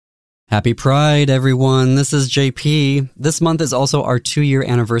Happy Pride, everyone. This is JP. This month is also our 2-year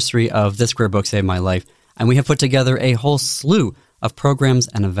anniversary of This Queer Book Saved My Life, and we have put together a whole slew of programs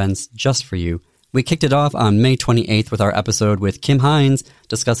and events just for you. We kicked it off on May 28th with our episode with Kim Hines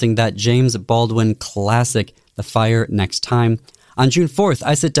discussing that James Baldwin classic, The Fire Next Time. On June 4th,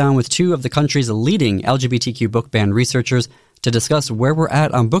 I sit down with 2 of the country's leading LGBTQ book ban researchers to discuss where we're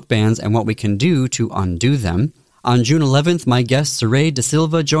at on book bans and what we can do to undo them. On June 11th, my guest, Saray De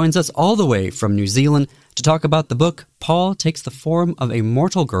Silva, joins us all the way from New Zealand to talk about the book Paul Takes the Form of a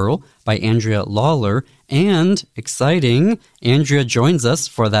Mortal Girl by Andrea Lawler. And, exciting, Andrea joins us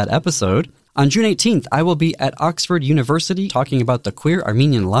for that episode. On June 18th, I will be at Oxford University talking about the Queer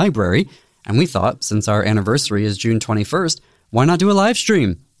Armenian Library. And we thought, since our anniversary is June 21st, why not do a live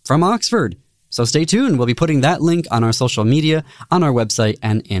stream from Oxford? So stay tuned. We'll be putting that link on our social media, on our website,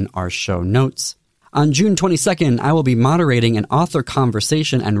 and in our show notes. On June 22nd, I will be moderating an author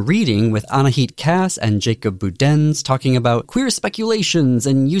conversation and reading with Anahit Cass and Jacob Boudens talking about queer speculations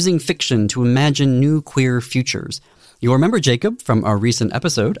and using fiction to imagine new queer futures. You'll remember Jacob from our recent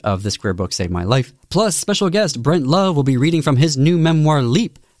episode of This Queer Book Saved My Life. Plus, special guest Brent Love will be reading from his new memoir,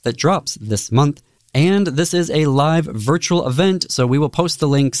 Leap, that drops this month. And this is a live virtual event, so we will post the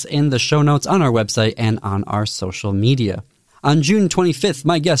links in the show notes on our website and on our social media. On June 25th,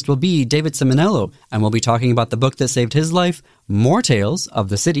 my guest will be David Simonello, and we'll be talking about the book that saved his life, More Tales of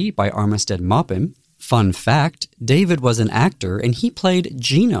the City by Armistead Maupin. Fun fact, David was an actor, and he played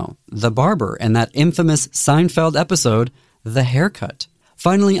Gino, the barber, in that infamous Seinfeld episode, The Haircut.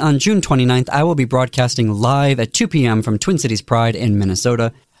 Finally, on June 29th, I will be broadcasting live at 2 p.m. from Twin Cities Pride in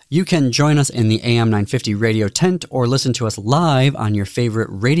Minnesota. You can join us in the AM 950 radio tent or listen to us live on your favorite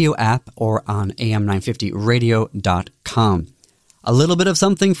radio app or on am950radio.com. A little bit of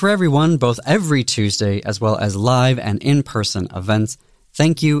something for everyone, both every Tuesday as well as live and in-person events.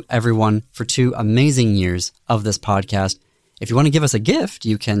 Thank you, everyone, for 2 amazing years of this podcast. If you want to give us a gift,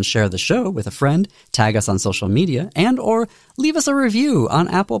 you can share the show with a friend, tag us on social media, and or leave us a review on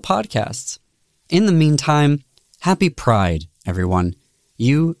Apple Podcasts. In the meantime, happy Pride, everyone.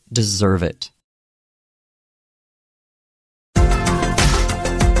 You deserve it.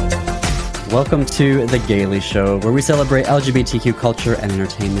 Welcome to The Gaily Show, where we celebrate LGBTQ culture and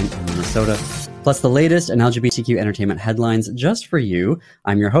entertainment in Minnesota, plus the latest in LGBTQ entertainment headlines just for you.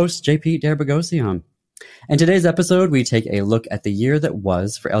 I'm your host, JP Derbogosian. In today's episode, we take a look at the year that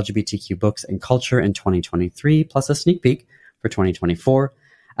was for LGBTQ books and culture in 2023, plus a sneak peek for 2024.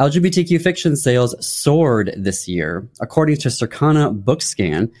 LGBTQ fiction sales soared this year. According to Circana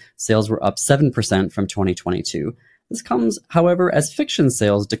Bookscan, sales were up 7% from 2022. This comes, however, as fiction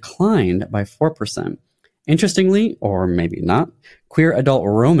sales declined by 4%. Interestingly, or maybe not, queer adult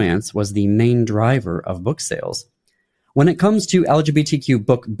romance was the main driver of book sales. When it comes to LGBTQ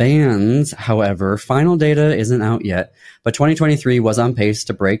book bans, however, final data isn't out yet, but 2023 was on pace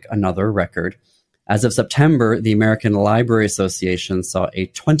to break another record. As of September, the American Library Association saw a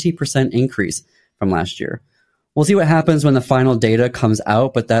 20% increase from last year. We'll see what happens when the final data comes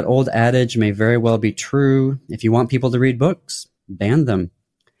out, but that old adage may very well be true. If you want people to read books, ban them.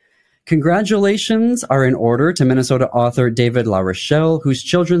 Congratulations are in order to Minnesota author David LaRochelle, whose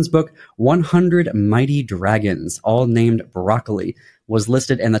children's book 100 Mighty Dragons, all named Broccoli, was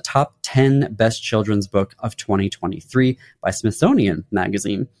listed in the top 10 best children's book of 2023 by Smithsonian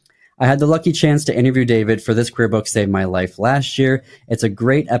Magazine. I had the lucky chance to interview David for This Queer Book Saved My Life last year. It's a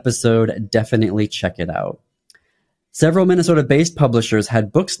great episode. Definitely check it out. Several Minnesota-based publishers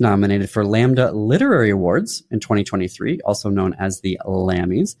had books nominated for Lambda Literary Awards in 2023, also known as the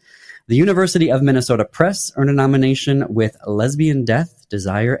Lammies. The University of Minnesota Press earned a nomination with Lesbian Death,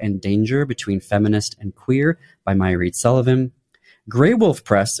 Desire, and Danger Between Feminist and Queer by Maya Reed Sullivan. Grey Wolf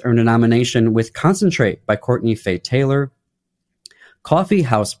Press earned a nomination with Concentrate by Courtney Faye Taylor. Coffee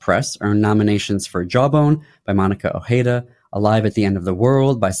House Press earned nominations for Jawbone by Monica Ojeda, Alive at the End of the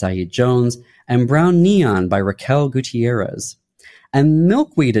World by Saeed Jones, and Brown Neon by Raquel Gutierrez. And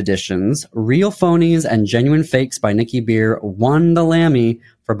Milkweed editions, Real Phonies and Genuine Fakes by Nikki Beer won the Lammy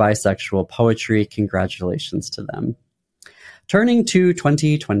for bisexual poetry. Congratulations to them. Turning to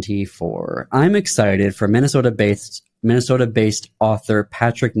 2024, I'm excited for Minnesota-based author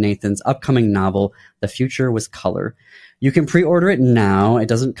Patrick Nathan's upcoming novel, The Future Was Color. You can pre-order it now. It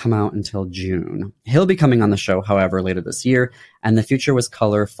doesn't come out until June. He'll be coming on the show, however, later this year, and The Future Was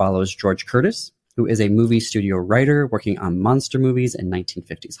Color follows George Curtis, who is a movie studio writer working on monster movies in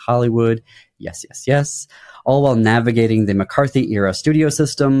 1950s Hollywood. Yes, yes, yes. All while navigating the McCarthy-era studio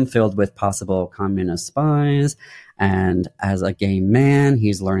system filled with possible communist spies. And as a gay man,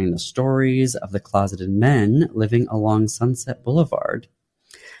 he's learning the stories of the closeted men living along Sunset Boulevard.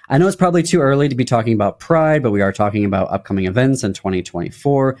 I know it's probably too early to be talking about Pride, but we are talking about upcoming events in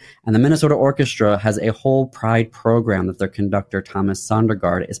 2024. And the Minnesota Orchestra has a whole Pride program that their conductor, Thomas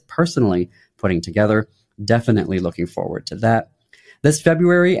Sondergaard, is personally putting together. Definitely looking forward to that. This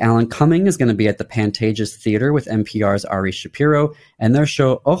February, Alan Cumming is going to be at the Pantages Theater with NPR's Ari Shapiro and their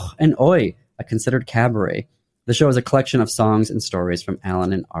show Och and Oi, a considered cabaret. The show is a collection of songs and stories from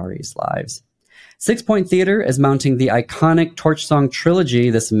Alan and Ari's lives. Six Point Theater is mounting the iconic Torch Song trilogy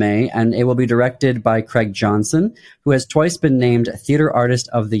this May, and it will be directed by Craig Johnson, who has twice been named Theater Artist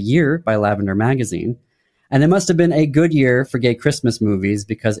of the Year by Lavender Magazine. And it must have been a good year for gay Christmas movies,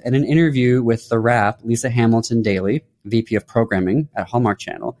 because in an interview with The Wrap, Lisa Hamilton Daly, VP of Programming at Hallmark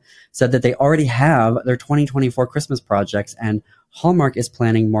Channel, said that they already have their 2024 Christmas projects, and Hallmark is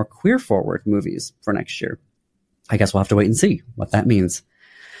planning more queer-forward movies for next year. I guess we'll have to wait and see what that means.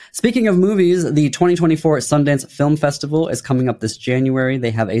 Speaking of movies, the 2024 Sundance Film Festival is coming up this January.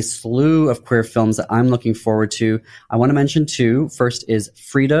 They have a slew of queer films that I'm looking forward to. I want to mention two. First is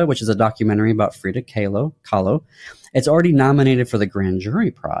Frida, which is a documentary about Frida Kahlo. It's already nominated for the Grand Jury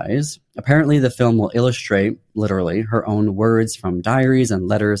Prize. Apparently, the film will illustrate, literally, her own words from diaries and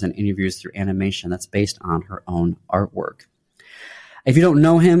letters and interviews through animation that's based on her own artwork. If you don't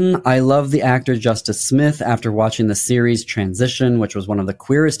know him, I love the actor Justice Smith after watching the series Transition, which was one of the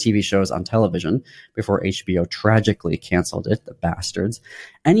queerest TV shows on television before HBO tragically canceled it, the bastards.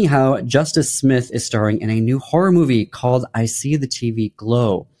 Anyhow, Justice Smith is starring in a new horror movie called I See the TV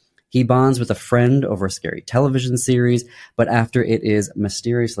Glow. He bonds with a friend over a scary television series, but after it is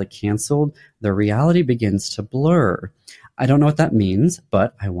mysteriously canceled, the reality begins to blur. I don't know what that means,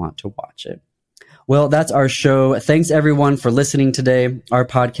 but I want to watch it. Well, that's our show. Thanks, everyone, for listening today. Our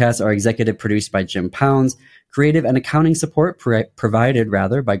podcasts are executive produced by Jim Pounds, creative and accounting support provided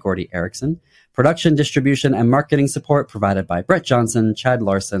by Gordy Erickson, production, distribution, and marketing support provided by Brett Johnson, Chad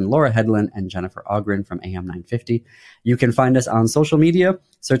Larson, Laura Hedlund, and Jennifer Ogren from AM 950. You can find us on social media.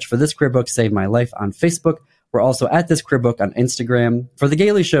 Search for This Queer Book Saved My Life on Facebook. We're also at This Queer Book on Instagram. For The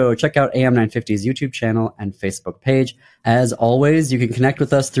Gaily Show, check out AM 950's YouTube channel and Facebook page. As always, you can connect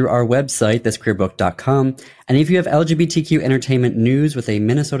with us through our website, thisqueerbook.com. And if you have LGBTQ entertainment news with a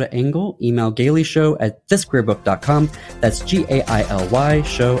Minnesota angle, email gailyshow@thisqueerbook.com. That's GAILY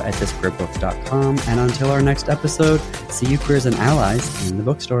show@thisqueerbook.com. And until our next episode, see you queers and allies in the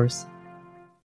bookstores.